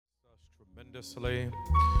tremendously.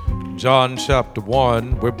 John chapter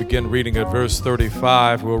 1, we'll begin reading at verse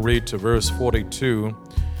 35. We'll read to verse 42.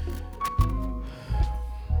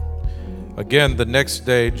 Again, the next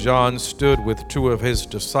day, John stood with two of his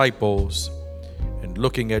disciples, and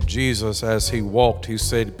looking at Jesus as he walked, he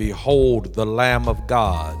said, "Behold, the Lamb of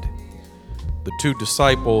God." The two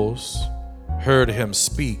disciples heard him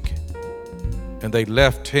speak, and they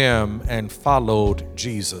left him and followed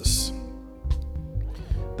Jesus.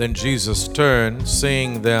 Then Jesus turned,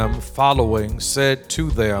 seeing them following, said to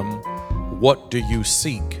them, "What do you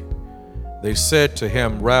seek?" They said to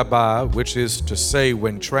him, "Rabbi," which is to say,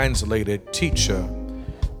 when translated, "Teacher,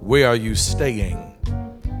 where are you staying?"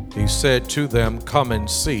 He said to them, "Come and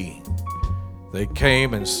see." They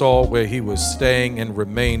came and saw where he was staying and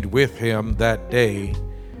remained with him that day.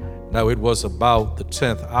 Now it was about the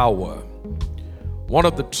 10th hour. One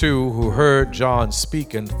of the two who heard John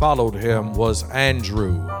speak and followed him was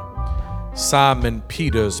Andrew, Simon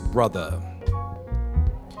Peter's brother.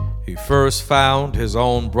 He first found his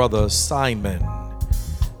own brother Simon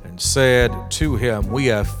and said to him, "We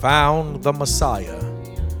have found the Messiah,"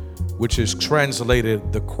 which is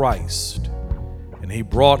translated the Christ. And he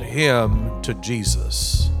brought him to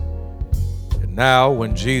Jesus. And now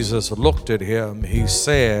when Jesus looked at him, he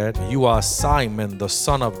said, "You are Simon, the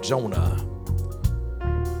son of Jonah.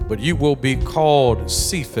 But you will be called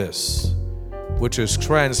Cephas," which is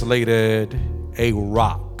translated a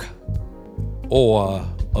rock or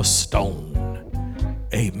a stone.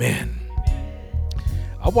 Amen.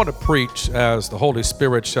 I want to preach as the Holy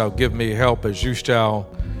Spirit shall give me help, as you shall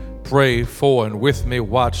pray for and with me.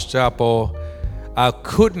 Watch Chapel. I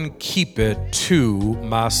couldn't keep it to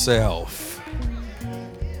myself,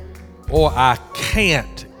 or I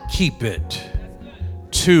can't keep it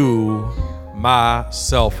to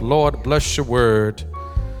myself. Lord, bless your word.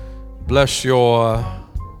 Bless your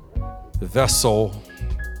vessel.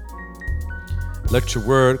 Let your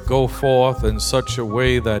word go forth in such a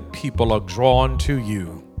way that people are drawn to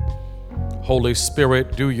you. Holy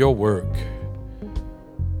Spirit, do your work.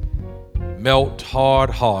 Melt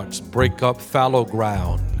hard hearts, break up fallow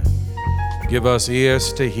ground. Give us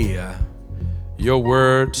ears to hear your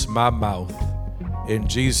words, my mouth. In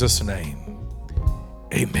Jesus' name,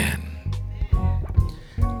 amen.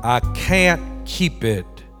 I can't keep it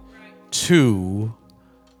to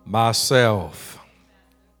myself.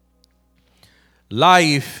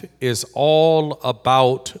 Life is all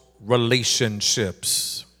about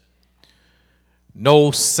relationships. No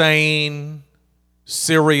sane,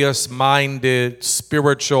 serious-minded,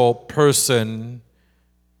 spiritual person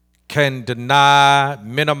can deny,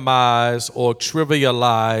 minimize, or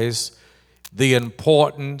trivialize the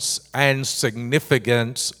importance and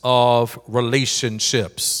significance of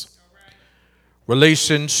relationships.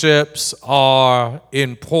 Relationships are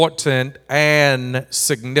important and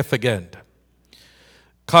significant.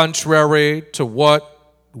 Contrary to what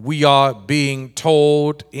we are being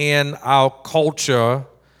told in our culture,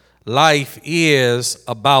 life is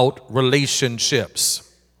about relationships.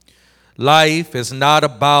 Life is not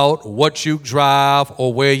about what you drive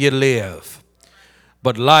or where you live,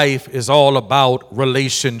 but life is all about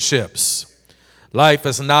relationships. Life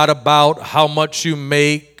is not about how much you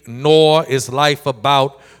make, nor is life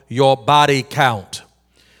about your body count,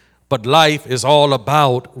 but life is all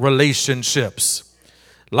about relationships.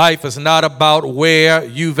 Life is not about where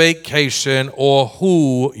you vacation or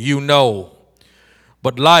who you know,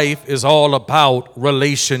 but life is all about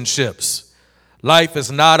relationships. Life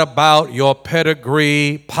is not about your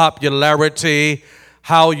pedigree, popularity,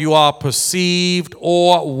 how you are perceived,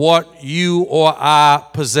 or what you or I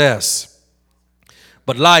possess.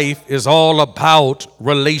 But life is all about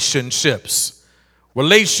relationships.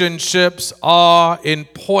 Relationships are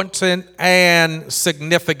important and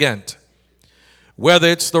significant. Whether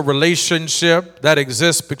it's the relationship that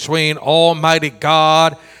exists between Almighty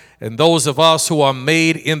God and those of us who are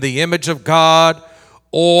made in the image of God,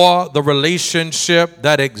 or the relationship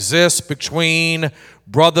that exists between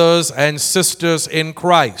brothers and sisters in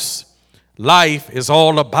Christ. Life is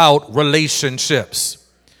all about relationships.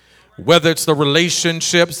 Whether it's the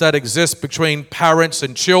relationships that exist between parents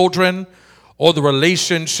and children, or the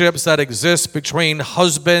relationships that exist between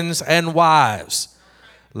husbands and wives.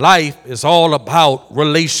 Life is all about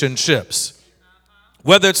relationships.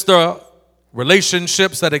 Whether it's the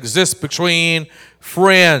relationships that exist between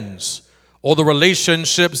friends, or the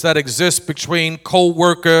relationships that exist between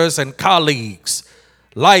co-workers and colleagues.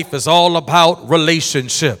 Life is all about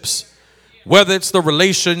relationships. Whether it's the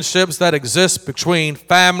relationships that exist between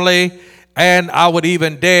family and, I would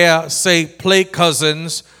even dare say, play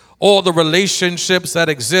cousins, or the relationships that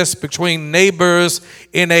exist between neighbors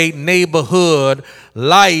in a neighborhood.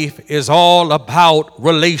 Life is all about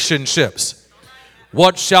relationships.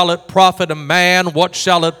 What shall it profit a man? What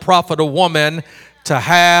shall it profit a woman to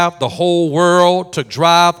have the whole world, to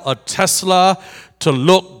drive a Tesla, to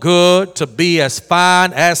look good, to be as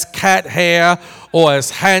fine as cat hair or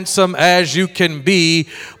as handsome as you can be,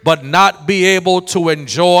 but not be able to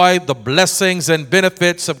enjoy the blessings and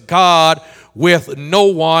benefits of God with no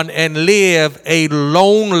one and live a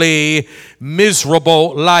lonely,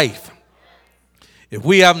 miserable life? If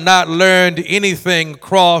we have not learned anything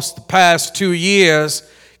across the past 2 years,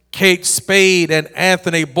 Kate Spade and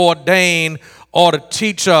Anthony Bourdain ought to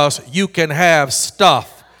teach us you can have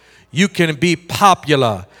stuff, you can be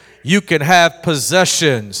popular, you can have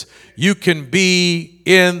possessions, you can be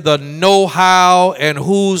in the know-how and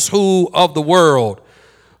who's who of the world.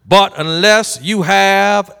 But unless you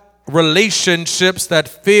have relationships that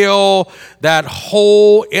fill that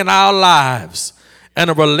hole in our lives, and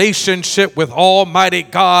a relationship with Almighty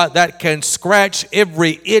God that can scratch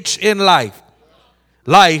every itch in life,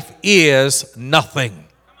 life is nothing.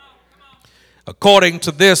 According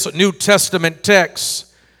to this New Testament text,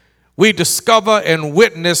 we discover and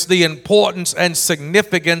witness the importance and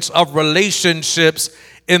significance of relationships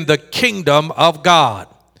in the kingdom of God.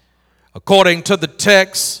 According to the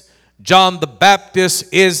text, John the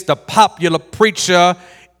Baptist is the popular preacher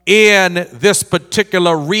in this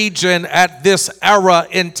particular region at this era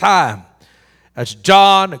in time. As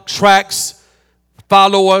John attracts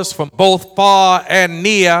followers from both far and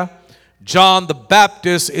near, John the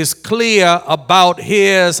Baptist is clear about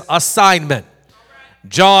his assignment.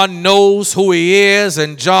 John knows who he is,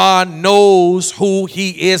 and John knows who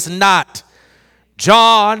he is not.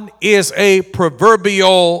 John is a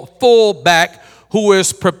proverbial fullback who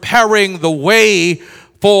is preparing the way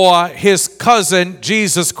for his cousin,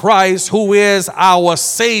 Jesus Christ, who is our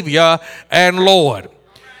Savior and Lord.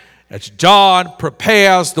 As John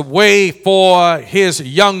prepares the way for his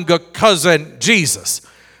younger cousin, Jesus,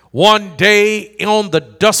 one day on the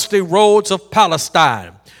dusty roads of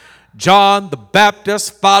Palestine, John the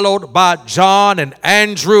Baptist, followed by John and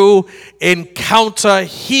Andrew, encounter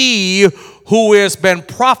he who has been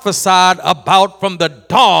prophesied about from the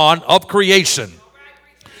dawn of creation.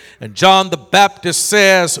 And John the Baptist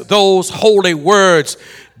says those holy words,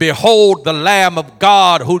 "Behold the Lamb of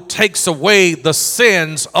God who takes away the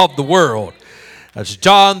sins of the world." As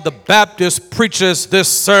John the Baptist preaches this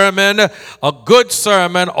sermon, a good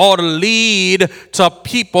sermon ought to lead to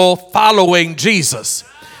people following Jesus.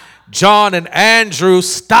 John and Andrew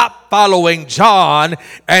stop following John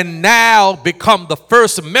and now become the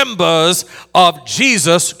first members of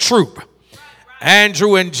Jesus' troop.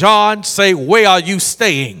 Andrew and John say, "Where are you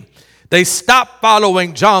staying?" They stop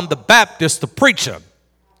following John the Baptist, the preacher,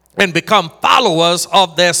 and become followers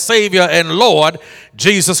of their Savior and Lord,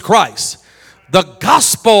 Jesus Christ. The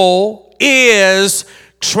gospel is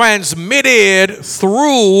transmitted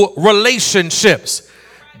through relationships.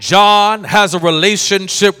 John has a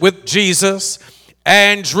relationship with Jesus.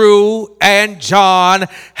 Andrew and John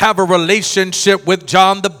have a relationship with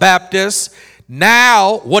John the Baptist.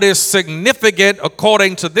 Now, what is significant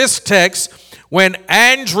according to this text, when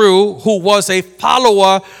Andrew, who was a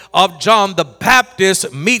follower of John the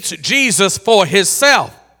Baptist, meets Jesus for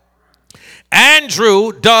himself,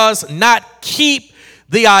 Andrew does not keep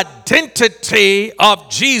the identity of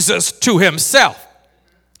Jesus to himself.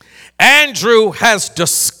 Andrew has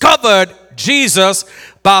discovered Jesus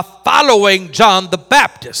by following John the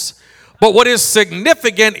Baptist. But what is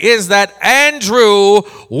significant is that Andrew,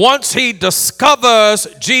 once he discovers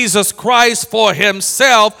Jesus Christ for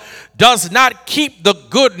himself, does not keep the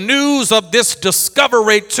good news of this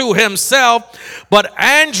discovery to himself, but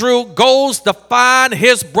Andrew goes to find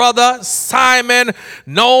his brother Simon,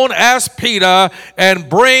 known as Peter, and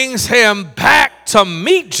brings him back to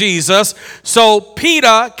meet Jesus so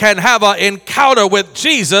Peter can have an encounter with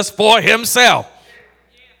Jesus for himself.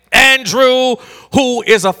 Andrew, who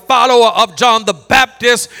is a follower of John the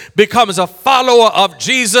Baptist, becomes a follower of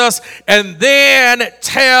Jesus and then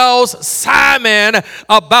tells Simon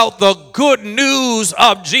about the good news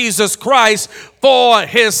of Jesus Christ for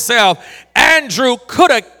himself. Andrew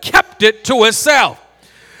could have kept it to himself,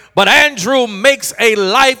 but Andrew makes a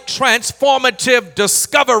life transformative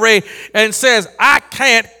discovery and says, I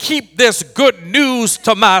can't keep this good news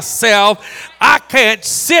to myself. I can't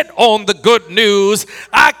sit on the good news.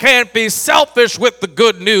 I can't be selfish with the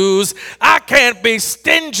good news. I can't be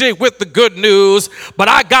stingy with the good news, but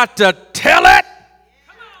I got to tell it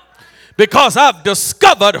because I've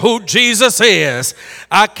discovered who Jesus is.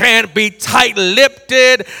 I can't be tight-lipped.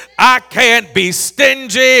 I can't be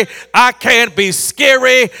stingy. I can't be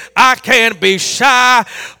scary. I can't be shy.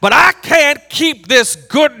 But I can't keep this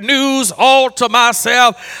good news all to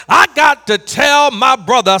myself. I got to tell my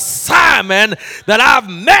brother Simon that I've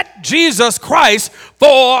met Jesus Christ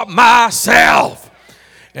for myself.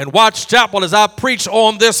 And Watch Chapel, as I preach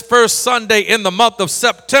on this first Sunday in the month of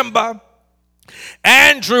September,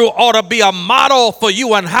 Andrew ought to be a model for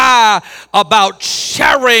you and I about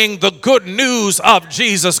sharing the good news of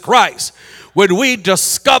Jesus Christ. When we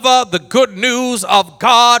discover the good news of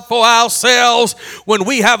God for ourselves, when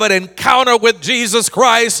we have an encounter with Jesus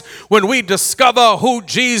Christ, when we discover who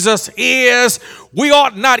Jesus is, we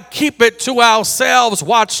ought not keep it to ourselves,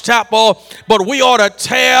 Watch Chapel, but we ought to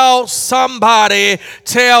tell somebody,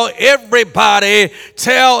 tell everybody,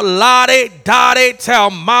 tell Lottie, Dottie, tell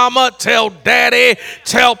Mama, tell Daddy,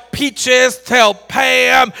 tell Peaches, tell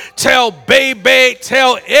Pam, tell Baby,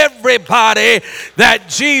 tell everybody that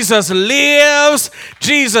Jesus lives,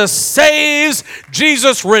 Jesus saves,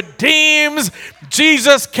 Jesus redeems,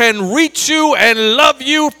 Jesus can reach you and love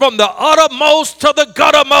you from the uttermost to the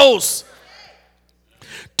guttermost.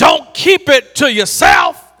 Don't keep it to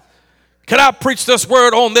yourself. Can I preach this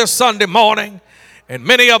word on this Sunday morning? And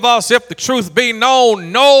many of us, if the truth be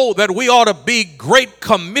known, know that we ought to be Great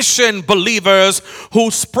Commission believers who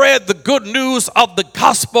spread the good news of the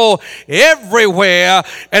gospel everywhere.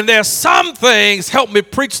 And there's some things, help me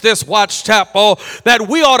preach this, Watch Chapel, that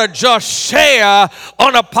we ought to just share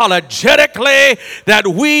unapologetically, that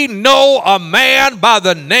we know a man by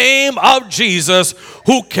the name of Jesus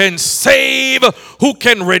who can save, who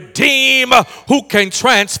can redeem, who can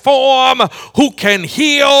transform, who can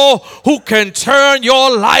heal, who can turn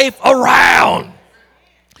your life around.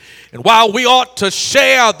 And while we ought to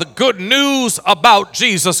share the good news about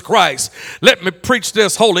Jesus Christ, let me preach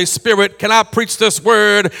this, Holy Spirit. Can I preach this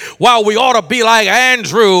word? While we ought to be like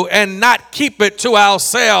Andrew and not keep it to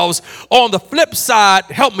ourselves, on the flip side,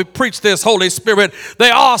 help me preach this, Holy Spirit.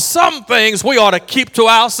 There are some things we ought to keep to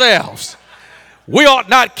ourselves. We ought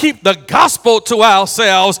not keep the gospel to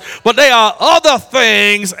ourselves, but there are other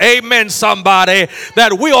things, amen, somebody,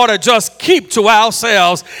 that we ought to just keep to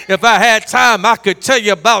ourselves. If I had time, I could tell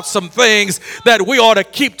you about some things that we ought to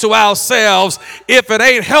keep to ourselves. If it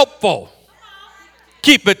ain't helpful,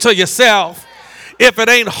 keep it to yourself. If it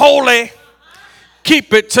ain't holy,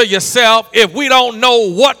 keep it to yourself. If we don't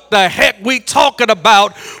know what the heck we talking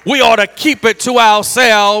about, we ought to keep it to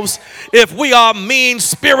ourselves. If we are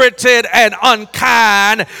mean-spirited and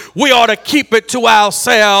unkind, we ought to keep it to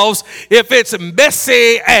ourselves. If it's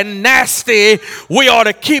messy and nasty, we ought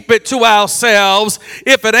to keep it to ourselves.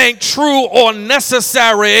 If it ain't true or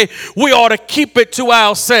necessary, we ought to keep it to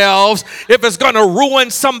ourselves. If it's going to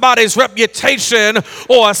ruin somebody's reputation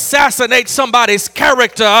or assassinate somebody's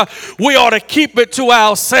character, we ought to keep it to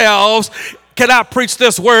ourselves. Can I preach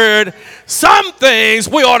this word? Some things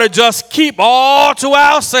we ought to just keep all to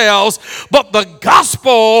ourselves, but the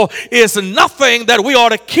gospel is nothing that we ought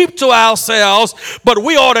to keep to ourselves, but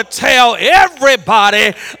we ought to tell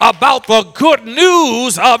everybody about the good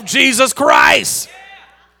news of Jesus Christ.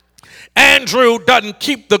 Andrew doesn't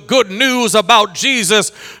keep the good news about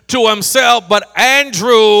Jesus to himself, but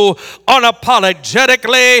Andrew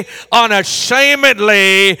unapologetically,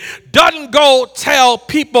 unashamedly doesn't go tell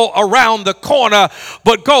people around the corner,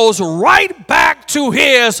 but goes right back to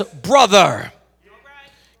his brother.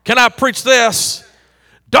 Can I preach this?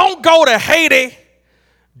 Don't go to Haiti.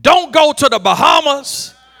 Don't go to the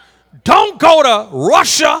Bahamas. Don't go to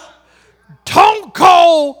Russia. Don't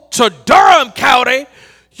go to Durham County.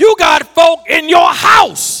 You got folk in your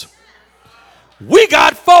house. We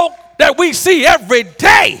got folk that we see every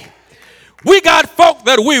day. We got folk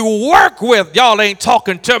that we work with. Y'all ain't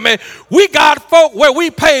talking to me. We got folk where we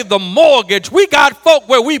pay the mortgage. We got folk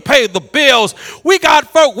where we pay the bills. We got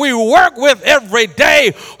folk we work with every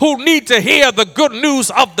day who need to hear the good news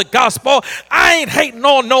of the gospel. I ain't hating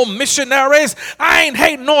on no missionaries. I ain't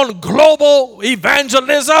hating on global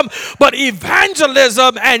evangelism. But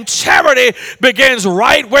evangelism and charity begins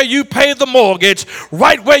right where you pay the mortgage,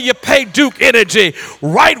 right where you pay Duke Energy,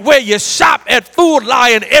 right where you shop at Food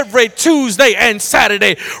Lion every Tuesday and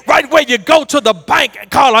Saturday, right where you go to the bank.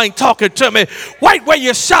 Carl ain't talking to me. Right where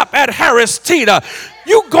you shop at Harris Teeter.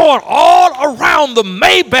 You going all around the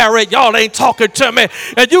Mayberry, y'all ain't talking to me.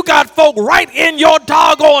 And you got folk right in your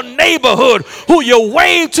doggone neighborhood who you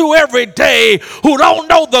wave to every day, who don't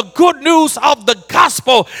know the good news of the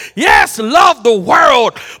gospel. Yes, love the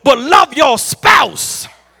world, but love your spouse.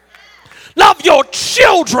 Love your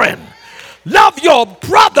children. love your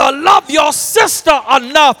brother, love your sister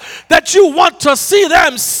enough that you want to see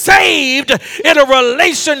them saved in a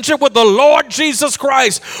relationship with the Lord Jesus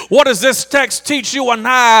Christ. What does this text teach you and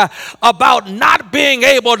I about not being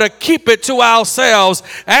able to keep it to ourselves?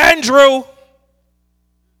 Andrew,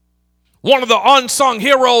 one of the unsung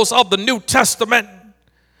heroes of the New Testament,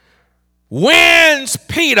 wins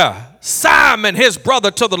Peter, Simon, his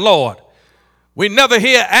brother, to the Lord. We never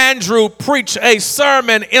hear Andrew preach a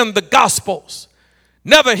sermon in the Gospels.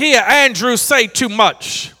 Never hear Andrew say too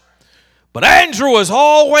much. But Andrew is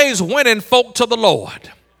always winning folk to the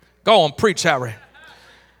Lord. Go on, preach, Harry.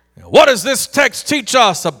 What does this text teach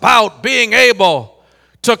us about being able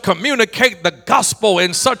to communicate the gospel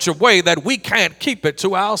in such a way that we can't keep it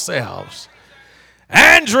to ourselves?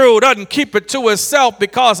 Andrew doesn't keep it to himself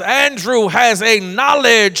because Andrew has a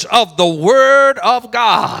knowledge of the Word of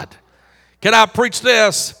God. Can I preach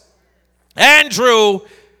this? Andrew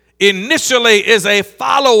initially is a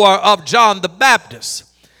follower of John the Baptist.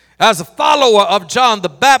 As a follower of John the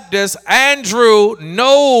Baptist, Andrew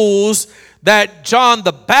knows that John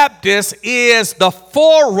the Baptist is the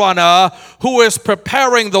forerunner who is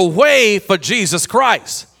preparing the way for Jesus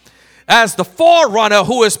Christ. As the forerunner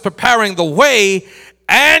who is preparing the way,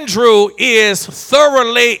 Andrew is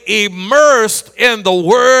thoroughly immersed in the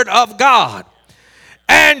Word of God.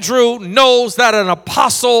 Andrew knows that an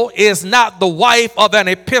apostle is not the wife of an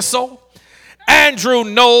epistle. Andrew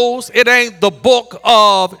knows it ain't the book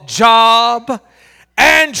of Job.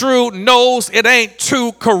 Andrew knows it ain't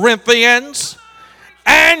 2 Corinthians.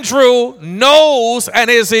 Andrew knows and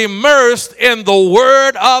is immersed in the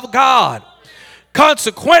Word of God.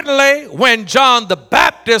 Consequently, when John the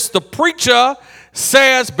Baptist, the preacher,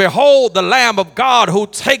 says, "Behold the Lamb of God who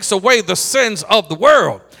takes away the sins of the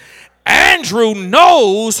world," Andrew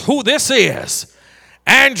knows who this is.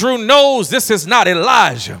 Andrew knows this is not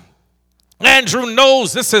Elijah. Andrew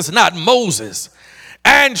knows this is not Moses.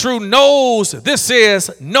 Andrew knows this is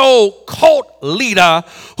no cult leader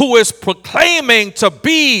who is proclaiming to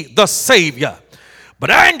be the Savior. But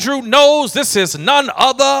Andrew knows this is none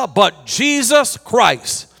other but Jesus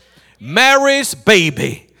Christ, Mary's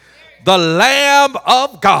baby, the Lamb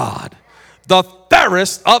of God, the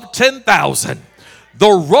fairest of 10,000, the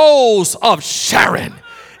rose of Sharon,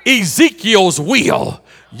 Ezekiel's wheel.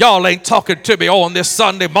 Y'all ain't talking to me on this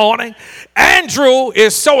Sunday morning. Andrew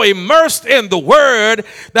is so immersed in the Word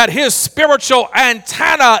that his spiritual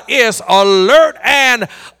antenna is alert and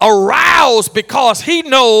aroused because he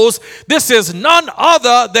knows this is none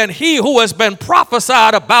other than he who has been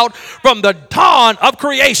prophesied about from the dawn of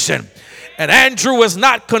creation. And Andrew is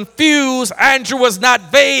not confused. Andrew is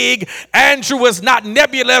not vague. Andrew is not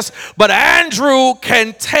nebulous. But Andrew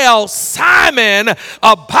can tell Simon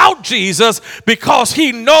about Jesus because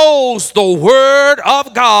he knows the Word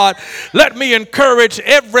of God. Let me encourage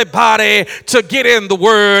everybody to get in the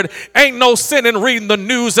Word. Ain't no sin in reading the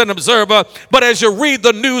News and Observer. But as you read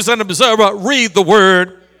the News and Observer, read the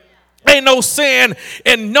Word. Ain't no sin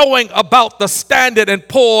in knowing about the Standard &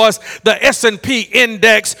 Poor's, the S&P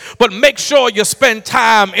index, but make sure you spend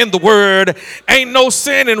time in the Word. Ain't no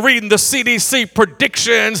sin in reading the CDC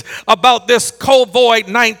predictions about this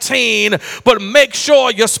COVID-19, but make sure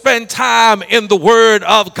you spend time in the Word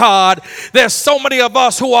of God. There's so many of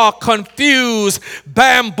us who are confused,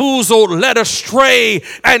 bamboozled, led astray,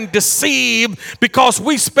 and deceived because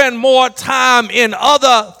we spend more time in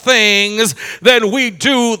other things than we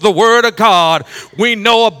do the Word of God. We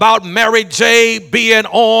know about Mary J. being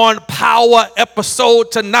on Power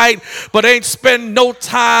episode tonight, but ain't spend no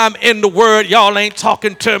time in the Word. Y'all ain't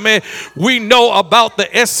talking to me. We know about the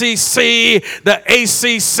SEC, the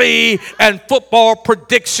ACC, and football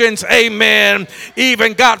predictions. Amen.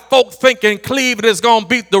 Even got folk thinking Cleveland is going to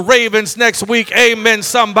beat the Ravens next week. Amen,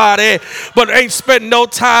 somebody. But ain't spend no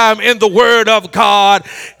time in the Word of God.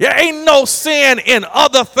 There ain't no sin in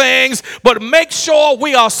other things, but make sure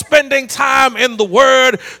we are spending time in the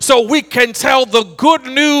Word so we can tell the good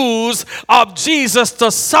news of Jesus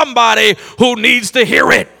to somebody who needs to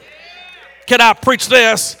hear it. Can I preach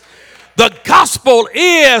this? The gospel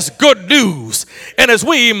is good news. And as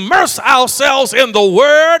we immerse ourselves in the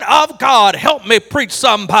Word of God, help me preach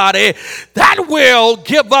somebody, that will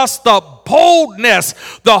give us the boldness,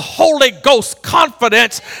 the Holy Ghost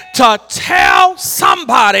confidence to tell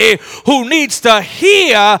somebody who needs to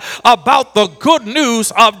hear about the good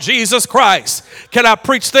news of Jesus Christ. Can I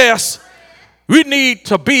preach this? We need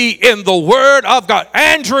to be in the Word of God.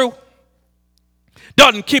 Andrew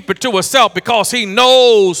doesn't keep it to himself because he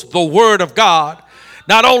knows the Word of God.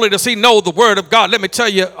 Not only does he know the Word of God, let me tell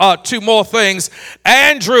you 2 more things.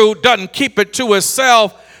 Andrew doesn't keep it to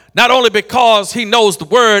himself Not only because he knows the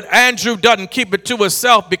word, Andrew doesn't keep it to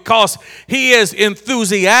himself because he is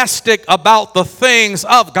enthusiastic about the things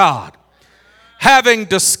of God. Having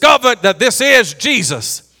discovered that this is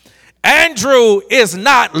Jesus, Andrew is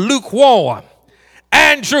not lukewarm.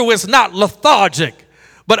 Andrew is not lethargic.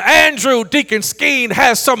 But Andrew, Deacon Skeen,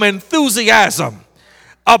 has some enthusiasm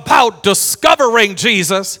about discovering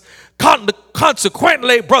Jesus.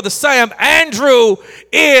 Consequently, Brother Sam, Andrew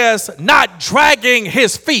is not dragging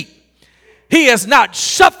his feet. He is not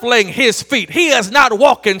shuffling his feet. He is not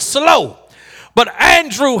walking slow. But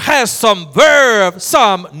Andrew has some verve,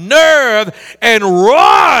 some nerve, and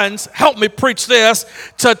runs, help me preach this,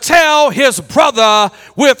 to tell his brother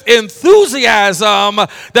with enthusiasm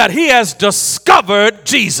that he has discovered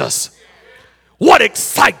Jesus. What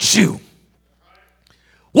excites you?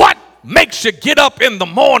 What makes you get up in the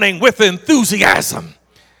morning with enthusiasm?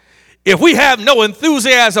 If we have no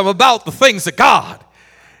enthusiasm about the things of God,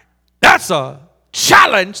 that's a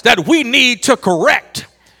challenge that we need to correct.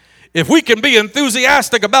 If we can be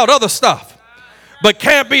enthusiastic about other stuff, but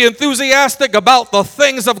can't be enthusiastic about the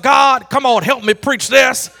things of God, come on, help me preach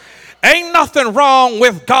this. Ain't nothing wrong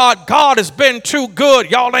with God. God has been too good.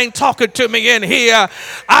 Y'all ain't talking to me in here.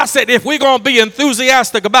 I said if we're going to be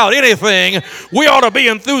enthusiastic about anything, we ought to be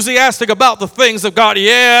enthusiastic about the things of God.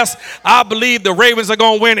 Yes, I believe the Ravens are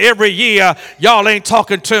going to win every year. Y'all ain't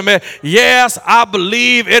talking to me. Yes, I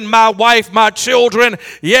believe in my wife, my children.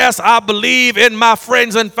 Yes, I believe in my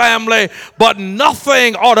friends and family. But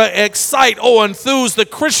nothing ought to excite or enthuse the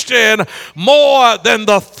Christian more than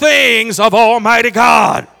the things of Almighty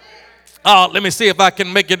God. Let me see if I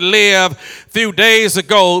can make it live. A few days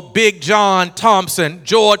ago, Big John Thompson,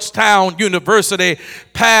 Georgetown University,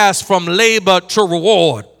 passed from labor to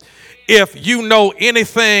reward. If you know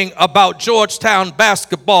anything about Georgetown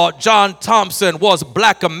basketball, John Thompson was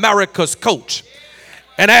Black America's coach.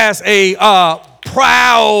 And as a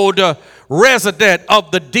proud resident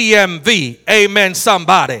of the DMV, amen,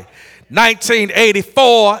 somebody,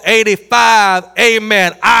 1984, 85,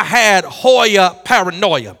 amen, I had Hoya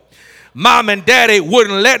paranoia. Mom and daddy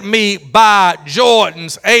wouldn't let me buy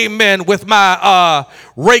Jordans, amen, with my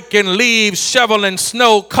raking leaves, shoveling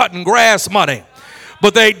snow, cutting grass money.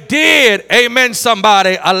 But they did, amen,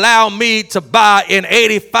 somebody, allow me to buy in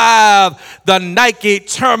 85 the Nike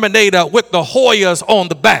Terminator with the Hoyas on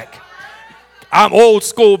the back. I'm old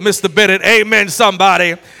school, Mr. Bennett, amen,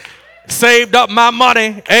 somebody. Saved up my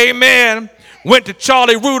money, amen. Went to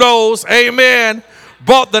Charlie Rudo's, amen.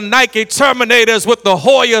 Bought the Nike Terminators with the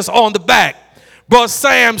Hoyas on the back. But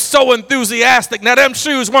Sam, so enthusiastic. Now, them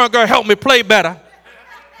shoes weren't going to help me play better.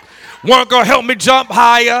 Weren't going to help me jump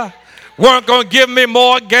higher. Weren't going to give me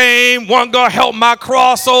more game. Weren't going to help my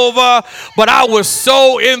crossover. But I was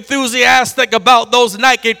so enthusiastic about those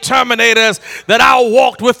Nike Terminators that I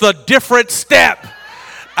walked with a different step.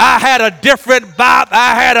 I had a different bop.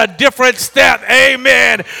 I had a different step.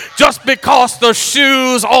 Amen. Just because the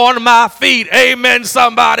shoes on my feet. Amen,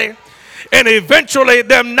 somebody. And eventually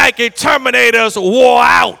them Nike Terminators wore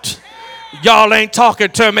out. Y'all ain't talking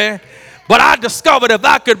to me. But I discovered if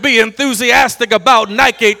I could be enthusiastic about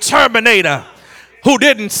Nike Terminator, who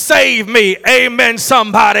didn't save me, amen,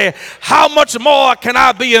 somebody, how much more can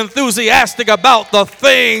I be enthusiastic about the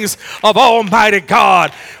things of Almighty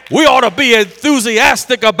God? We ought to be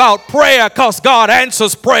enthusiastic about prayer because God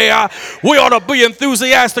answers prayer. We ought to be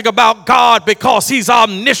enthusiastic about God because he's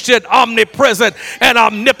omniscient, omnipresent, and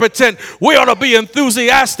omnipotent. We ought to be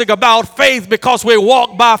enthusiastic about faith because we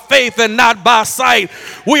walk by faith and not by sight.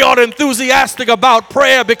 We ought to be enthusiastic about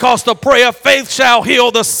prayer because the prayer of faith shall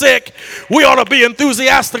heal the sick. We ought to be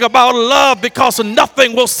enthusiastic about love because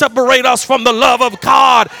nothing will separate us from the love of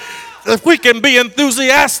God. If we can be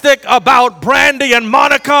enthusiastic about Brandy and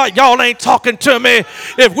Monica, y'all ain't talking to me.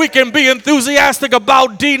 If we can be enthusiastic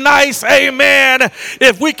about D-Nice, amen.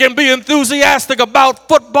 If we can be enthusiastic about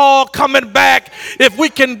football coming back. If we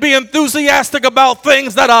can be enthusiastic about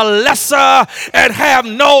things that are lesser and have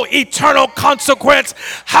no eternal consequence,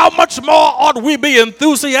 how much more ought we be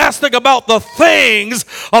enthusiastic about the things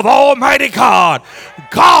of Almighty God?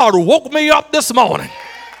 God woke me up this morning.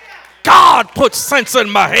 God put sense in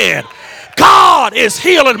my head. God is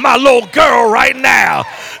healing my little girl right now.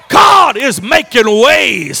 God is making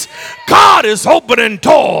ways. God is opening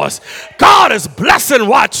doors. God is blessing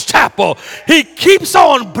Watts Chapel. He keeps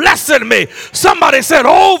on blessing me. Somebody said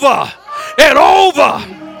over and over.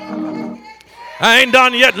 I ain't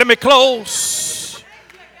done yet. Let me close.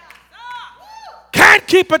 Can't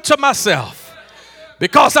keep it to myself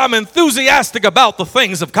because I'm enthusiastic about the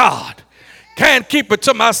things of God. Can't keep it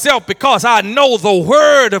to myself because I know the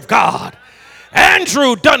word of God.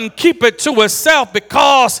 Andrew doesn't keep it to himself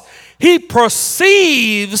because he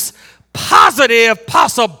perceives positive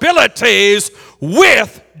possibilities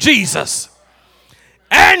with Jesus.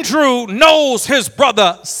 Andrew knows his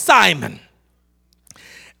brother Simon.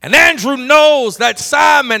 And Andrew knows that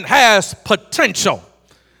Simon has potential.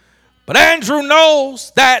 But Andrew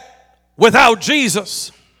knows that without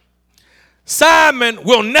Jesus, Simon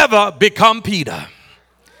will never become Peter.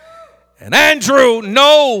 And Andrew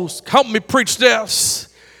knows, help me preach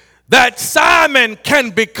this, that Simon can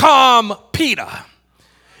become Peter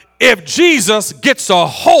if Jesus gets a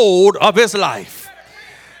hold of his life.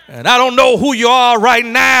 And I don't know who you are right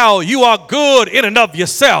now. You are good in and of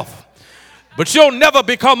yourself, but you'll never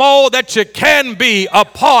become all that you can be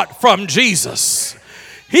apart from Jesus.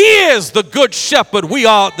 He is the good shepherd. We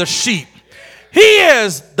are the sheep. He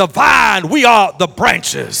is the vine. We are the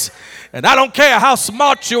branches. And I don't care how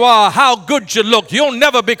smart you are, how good you look, you'll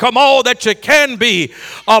never become all that you can be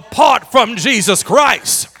apart from Jesus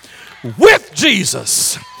Christ. With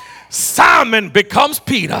Jesus, Simon becomes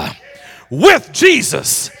Peter. With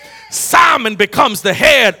Jesus, Simon becomes the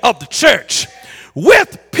head of the church.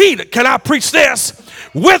 With Peter, can I preach this?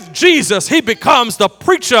 With Jesus, he becomes the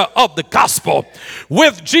preacher of the gospel.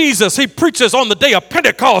 With Jesus, he preaches on the day of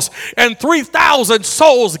Pentecost and 3,000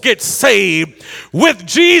 souls get saved. With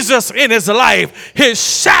Jesus in his life, his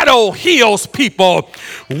shadow heals people.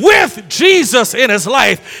 With Jesus in his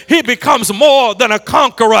life, he becomes more than a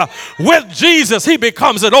conqueror. With Jesus, he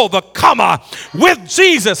becomes an overcomer. With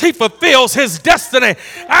Jesus, he fulfills his destiny.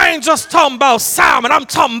 I ain't just talking about Simon, I'm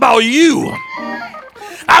talking about you.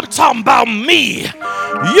 I'm talking about me.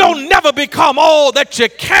 You'll never become all that you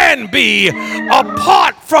can be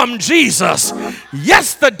apart from Jesus.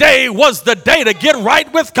 Yesterday was the day to get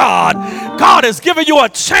right with God. God is giving you a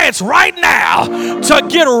chance right now to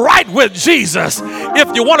get right with Jesus.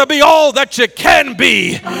 If you want to be all that you can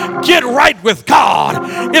be, get right with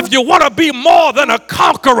God. If you want to be more than a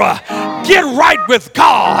conqueror, get right with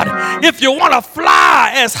God. If you want to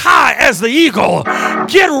fly as high as the eagle,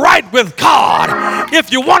 get right with God.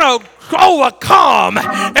 If you want to overcome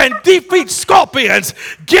and defeat scorpions,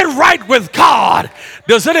 get right with God.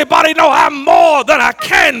 Does anybody know I'm more than I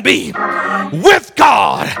can be with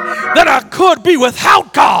God than I could be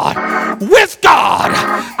without God? With God,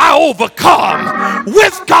 I overcome.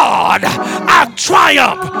 With God, I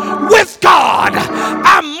triumph. With God,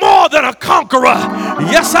 I'm more than a conqueror.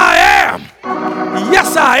 Yes, I am.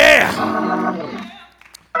 Yes, I am.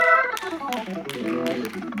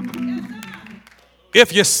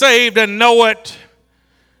 If you're saved and know it,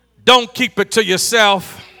 don't keep it to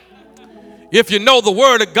yourself. If you know the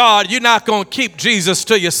word of God, you're not going to keep Jesus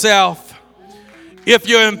to yourself. If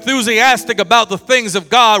you're enthusiastic about the things of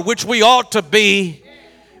God, which we ought to be,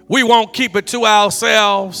 we won't keep it to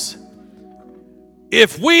ourselves.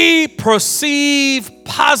 If we perceive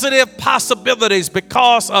positive possibilities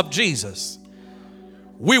because of Jesus,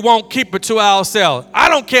 we won't keep it to ourselves. I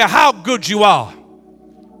don't care how good you are.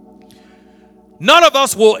 None of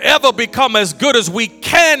us will ever become as good as we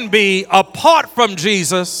can be apart from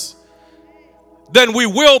Jesus than we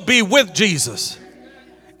will be with Jesus.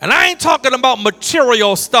 And I ain't talking about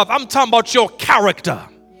material stuff. I'm talking about your character.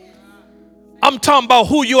 I'm talking about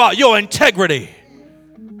who you are, your integrity.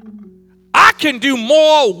 I can do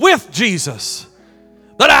more with Jesus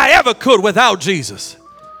than I ever could without Jesus.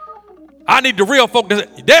 I need the real focus.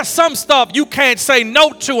 There's some stuff you can't say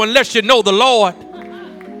no to unless you know the Lord.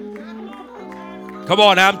 Come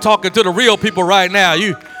on now, I'm talking to the real people right now.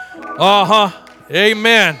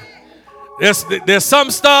 Amen. There's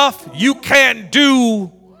some stuff you can't do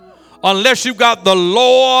unless you got the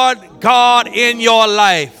Lord God in your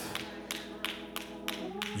life.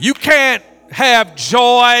 You can't have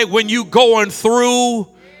joy when you going through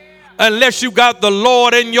unless you got the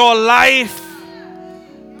Lord in your life.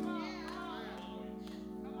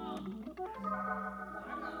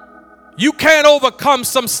 You can't overcome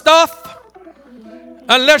some stuff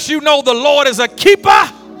unless you know the Lord is a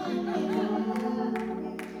keeper.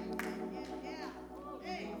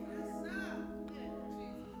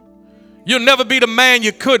 You'll never be the man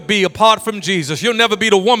you could be apart from Jesus. You'll never be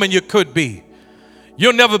the woman you could be.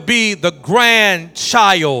 You'll never be the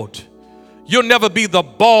grandchild. You'll never be the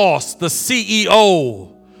boss, the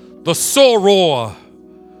CEO, the soror,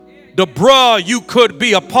 the bruh you could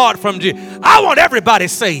be apart from Jesus. I want everybody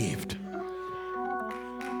saved.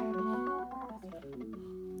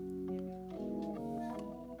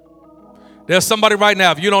 There's somebody right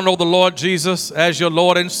now, if you don't know the Lord Jesus as your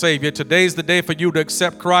Lord and Savior, today's the day for you to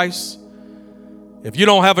accept Christ. If you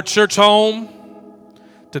don't have a church home,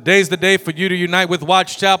 Today's the day for you to unite with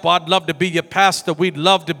Watch Chapel. I'd love to be your pastor. We'd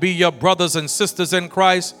love to be your brothers and sisters in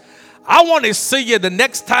Christ. I want to see you the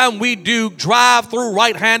next time we do drive-through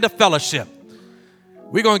right-hand of fellowship.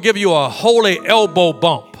 We're going to give you a holy elbow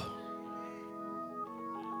bump.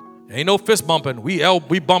 Ain't no fist bumping.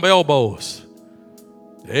 We bump elbows.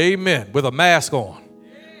 Amen. With a mask on.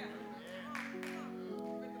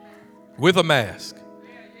 With a mask.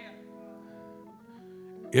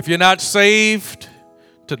 If you're not saved,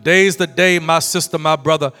 today's the day, my sister, my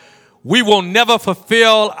brother. We will never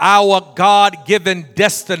fulfill our God-given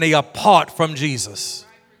destiny apart from Jesus.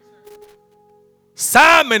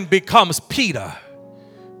 Simon becomes Peter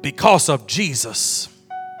because of Jesus.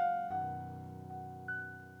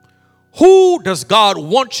 Who does God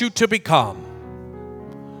want you to become?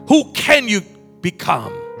 Who can you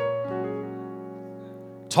become?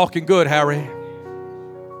 Talking good, Harry.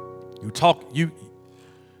 You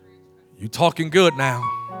talking good now.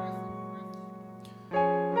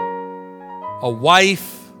 A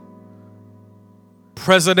wife,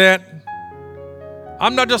 president.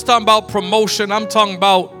 I'm not just talking about promotion. I'm talking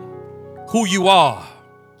about who you are.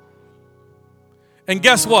 And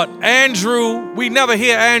guess what? Andrew, we never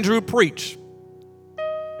hear Andrew preach.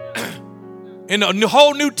 In the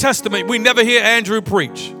whole New Testament, we never hear Andrew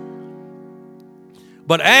preach.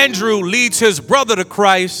 But Andrew leads his brother to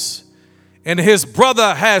Christ, and his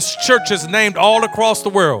brother has churches named all across the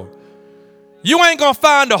world. You ain't going to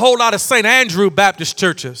find a whole lot of St. Andrew Baptist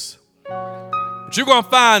churches. But you're going to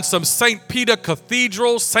find some St. Peter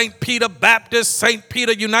Cathedral, St. Peter Baptist, St.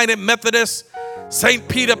 Peter United Methodist, St.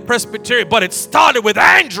 Peter Presbyterian. But it started with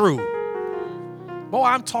Andrew. Boy,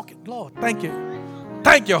 I'm talking, Lord, thank you.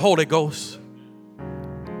 Thank you, Holy Ghost.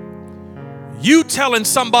 You telling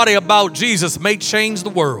somebody about Jesus may change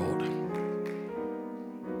the world,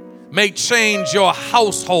 may change your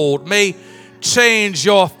household, may change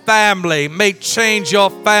your family, may change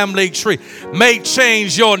your family tree, may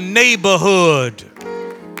change your neighborhood,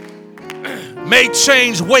 may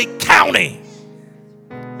change Wake County.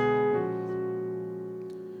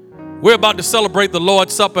 We're about to celebrate the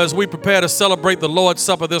Lord's Supper. As we prepare to celebrate the Lord's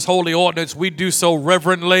Supper, this holy ordinance, we do so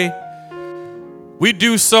reverently. We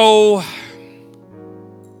do so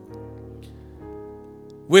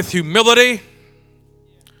with humility,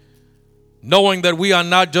 knowing that we are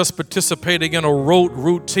not just participating in a rote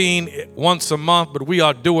routine once a month, but we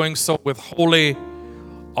are doing so with holy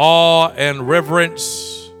awe and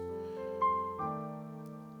reverence.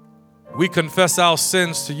 We confess our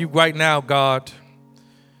sins to you right now, God.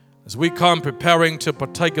 As we come preparing to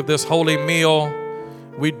partake of this holy meal,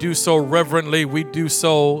 we do so reverently, we do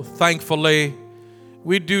so thankfully,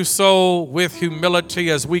 we do so with humility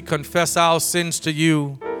as we confess our sins to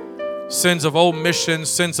you. Sins of omission,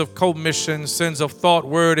 sins of commission, sins of thought,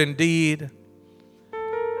 word, and deed.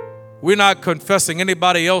 We're not confessing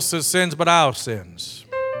anybody else's sins but our sins.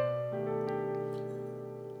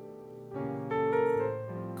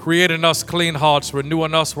 Create in us clean hearts, renew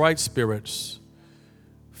in us right spirits.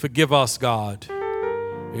 Forgive us, God.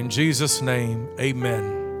 In Jesus' name,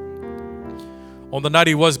 amen. On the night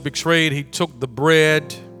he was betrayed, he took the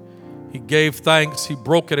bread. He gave thanks, he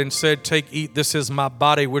broke it and said, "Take, eat, this is my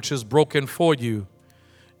body which is broken for you.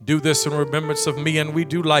 Do this in remembrance of me," and we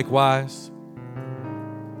do likewise.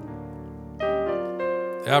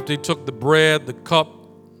 After he took the bread, the cup,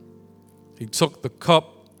 he took the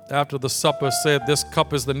cup after the supper, said, "This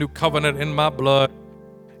cup is the new covenant in my blood.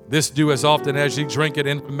 This do as often as ye drink it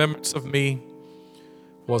in remembrance of me.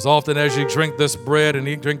 For as often as ye drink this bread and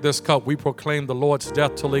ye drink this cup, we proclaim the Lord's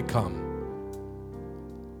death till he come."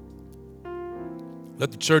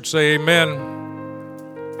 Let the church say amen.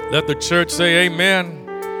 Let the church say amen.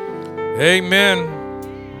 Amen.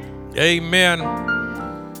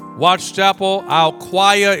 Amen. Watch Chapel, our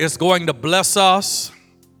choir is going to bless us.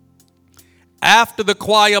 After the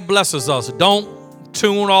choir blesses us, don't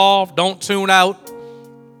tune off, don't tune out.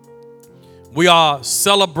 We are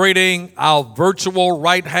celebrating our virtual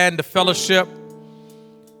right hand of fellowship.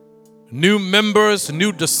 New members,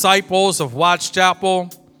 new disciples of Watch Chapel.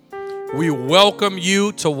 We welcome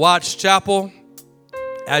you to Watch Chapel.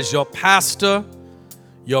 As your pastor,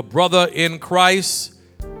 your brother in Christ,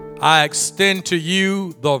 I extend to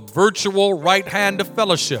you the virtual right hand of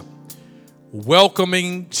fellowship,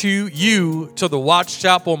 welcoming you to the Watch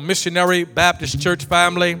Chapel Missionary Baptist Church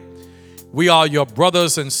family. We are your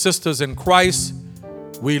brothers and sisters in Christ.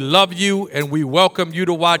 We love you and we welcome you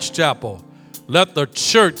to Watch Chapel. Let the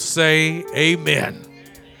church say amen.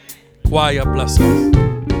 Choir blessings.